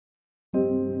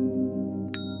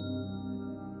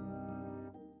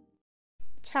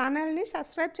ఛానల్ని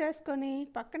సబ్స్క్రైబ్ చేసుకొని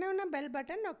పక్కనే ఉన్న బెల్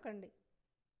బటన్ నొక్కండి.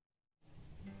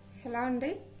 హలో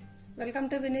అండి, వెల్కమ్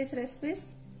టు వినీస్ రెసిపీస్.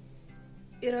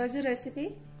 ఈరోజు రెసిపీ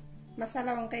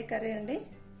మసాలా వంకాయ కర్రీ అండి.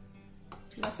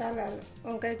 మసాలా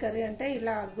వంకాయ కర్రీ అంటే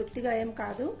ఇలా గుత్తిగా ఏం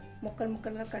కాదు, ముక్కలు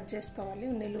ముక్కలుగా కట్ చేసుకోవాలి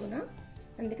నిలువున.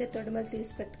 అందుకే తొడిమలు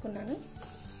తీసి పెట్టుకున్నాను.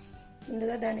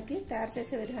 ముందుగా దానికి తయారు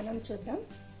చేసే విధానం చూద్దాం.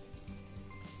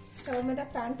 స్టవ్ మీద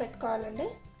ప్యాన్ పెట్టుకోవాలండి.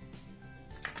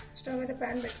 స్టవ్ మీద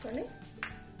ప్యాన్ పెట్టుకొని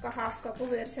ఒక హాఫ్ కప్పు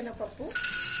వేరుశెనగపప్పు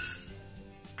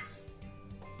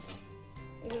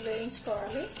ఇవి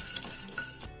వేయించుకోవాలి.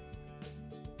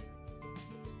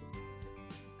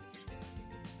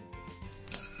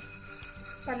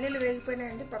 పల్లీలు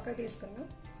వేగిపోయినాయండి, పక్కకు తీసుకుందాం.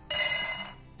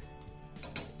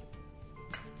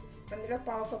 అందులో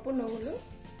పావు కప్పు నువ్వులు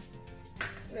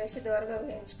వేసి దోరగా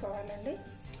వేయించుకోవాలండి.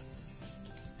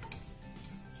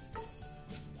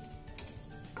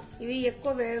 ఇవి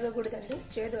ఎక్కువ వేగకూడదండి,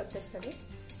 చేదు వచ్చేస్తుంది.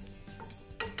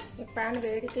 ఈ ప్యాన్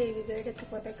వేడికే ఇవి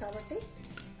వేడెక్కిపోతాయి కాబట్టి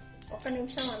ఒక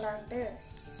నిమిషం అలా అంటే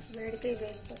వేడికే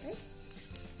వేగిపోతాయి.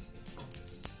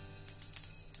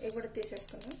 ఇవి కూడా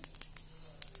తీసేసుకుందాం.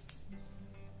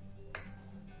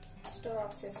 స్టవ్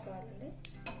ఆఫ్ చేసుకోవాలండి.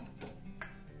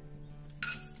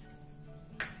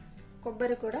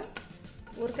 కొబ్బరి కూడా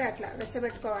ఊరికే అట్లా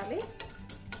వెచ్చబెట్టుకోవాలి.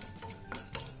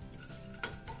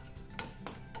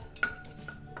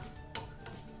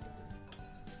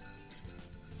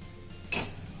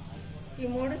 ఈ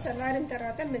మూడు చల్లారిన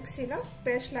తర్వాత మిక్సీలో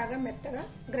పేస్ట్ లాగా మెత్తగా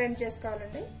గ్రైండ్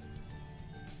చేసుకోవాలండి.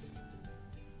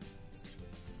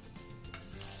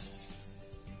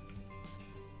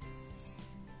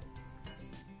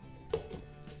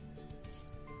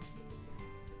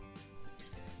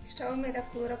 స్టవ్ మీద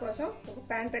కూర కోసం ఒక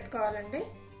ప్యాన్ పెట్టుకోవాలండి.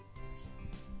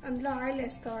 అందులో ఆయిల్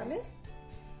వేసుకోవాలి.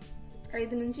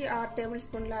 5 నుంచి 6 టేబుల్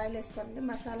స్పూన్ల ఆయిల్ వేసుకోవాలండి.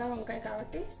 మసాలా వంకాయ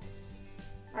కాబట్టి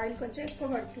ఆయిల్ కొంచెం ఎక్కువ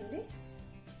పడుతుంది.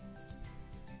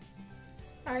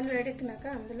 ఆయిల్ వేడెక్కినాక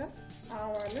అందులో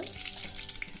ఆవాలు,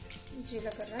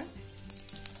 జీలకర్ర,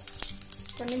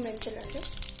 కొన్ని మెంతులండి,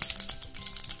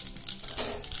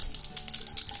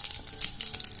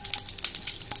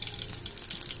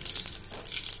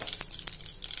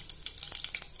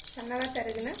 సన్నగా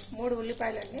తరిగిన 3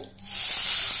 ఉల్లిపాయలండి,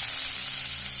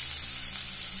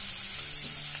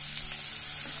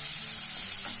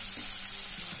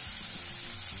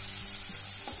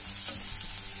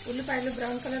 ఉల్లిపాయలు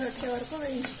బ్రౌన్ కలర్ వచ్చే వరకు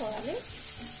వేయించుకోవాలి.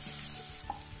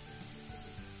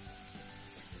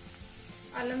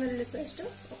 అల్లం వెల్లుల్లి పేస్ట్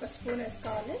 1 స్పూన్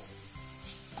వేసుకోవాలి.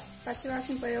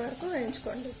 పచ్చివాసన పోయే వరకు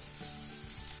వేయించుకోండి.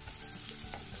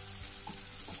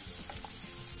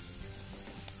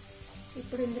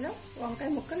 ఇప్పుడు ఇందులో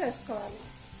వంకాయ ముక్కలు వేసుకోవాలి.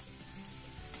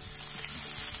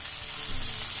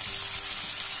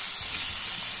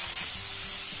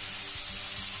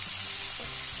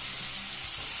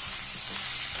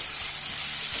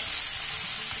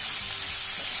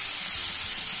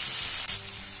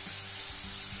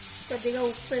 కొద్దిగా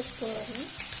ఉప్పు వేసుకోవాలి,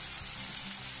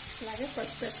 అలాగే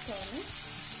పసుపు వేసుకోవాలి.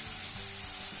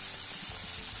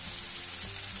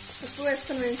 ఉప్పు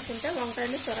వేసుకుని వేయించుకుంటే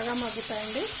వంకాయలు త్వరగా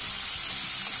మగ్గుతాయండి.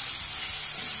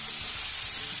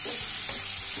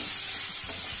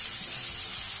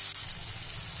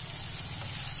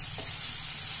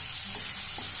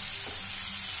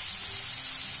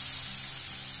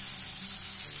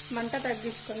 మంట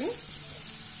తగ్గించుకొని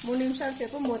 3 నిమిషాల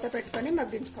సేపు మూత పెట్టుకొని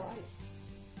మగ్గించుకోవాలి.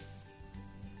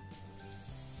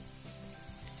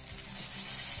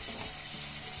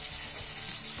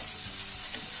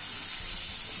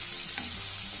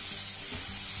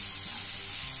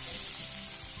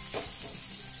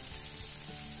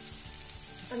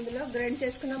 అందులో గ్రైండ్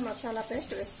చేసుకున్న మసాలా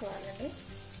పేస్ట్ వేసుకోవాలండి.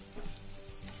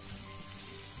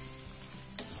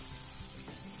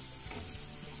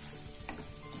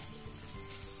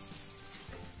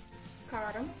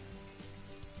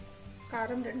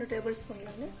 కారం 2 టేబుల్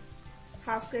స్పూన్లండి.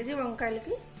 హాఫ్ కేజీ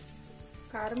వంకాయలకి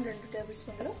కారం 2 టేబుల్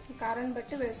స్పూన్లు. కారాన్ని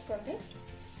బట్టి వేసుకోండి.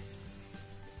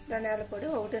 ధనియాల పొడి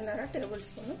 1.5 టేబుల్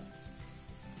స్పూన్.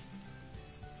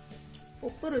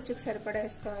 ఉప్పు రుచికి సరిపడా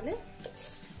వేసుకోవాలి.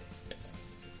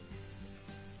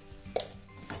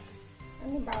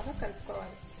 అన్ని బాగా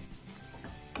కలుపుకోవాలి.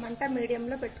 మంట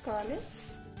మీడియంలో పెట్టుకోవాలి.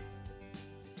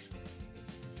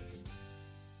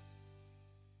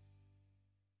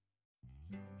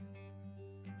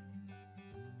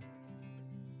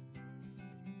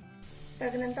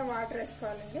 తగినంత వాటర్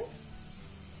వేసుకోవాలండి.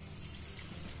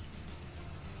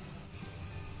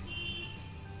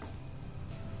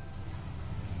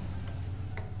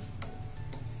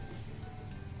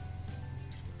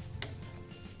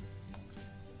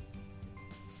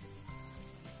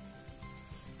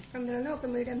 అందులోనే ఒక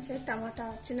మీడియం సైజ్ టమాటా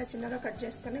చిన్న చిన్నగా కట్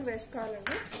చేసుకొని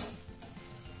వేసుకోవాలండి.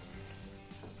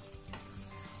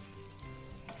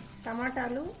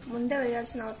 టమాటాలు ముందే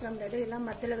వేయాల్సిన అవసరం లేదు, ఇలా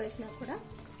మధ్యలో వేసినా కూడా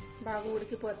బాగా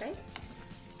ఉడికిపోతాయి.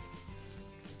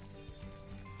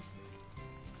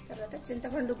 తర్వాత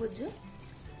చింతపండు గుజ్జు,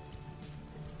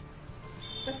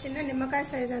 ఒక చిన్న నిమ్మకాయ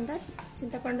సైజ్ అంతా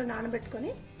చింతపండు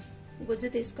నానబెట్టుకొని గుజ్జు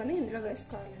తీసుకొని ఇందులో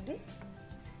వేసుకోవాలండి.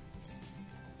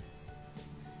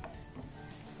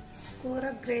 కూర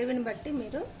గ్రేవీని బట్టి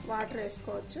మీరు వాటర్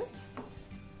వేసుకోవచ్చు.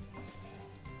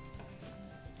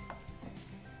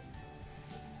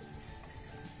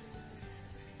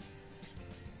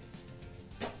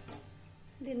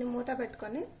 దీన్ని మూత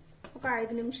పెట్టుకొని ఒక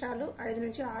 5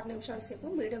 నుంచి 6 నిమిషాల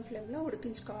సేపు మీడియం ఫ్లేమ్లో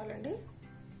ఉడికించుకోవాలండి.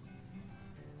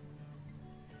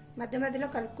 మధ్య మధ్యలో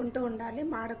కలుపుకుంటూ ఉండాలి,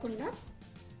 మాడకుండా.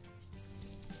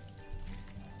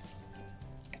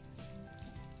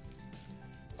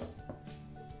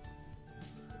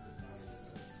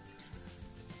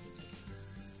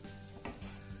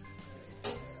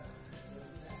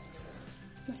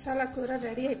 మసాలా కూర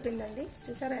రెడీ అయిపోయిందండి.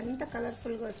 చూసారా ఎంత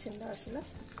కలర్ఫుల్గా వచ్చిందో. అసలు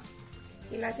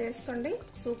ఇలా చేసుకోండి,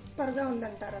 సూపర్గా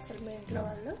ఉందంటారు అసలు మీ ఇంట్లో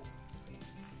వాళ్ళు.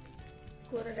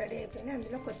 కూర రెడీ అయిపోయింది,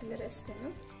 అందులో కొత్తిమీర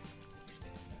వేసుకుందాం.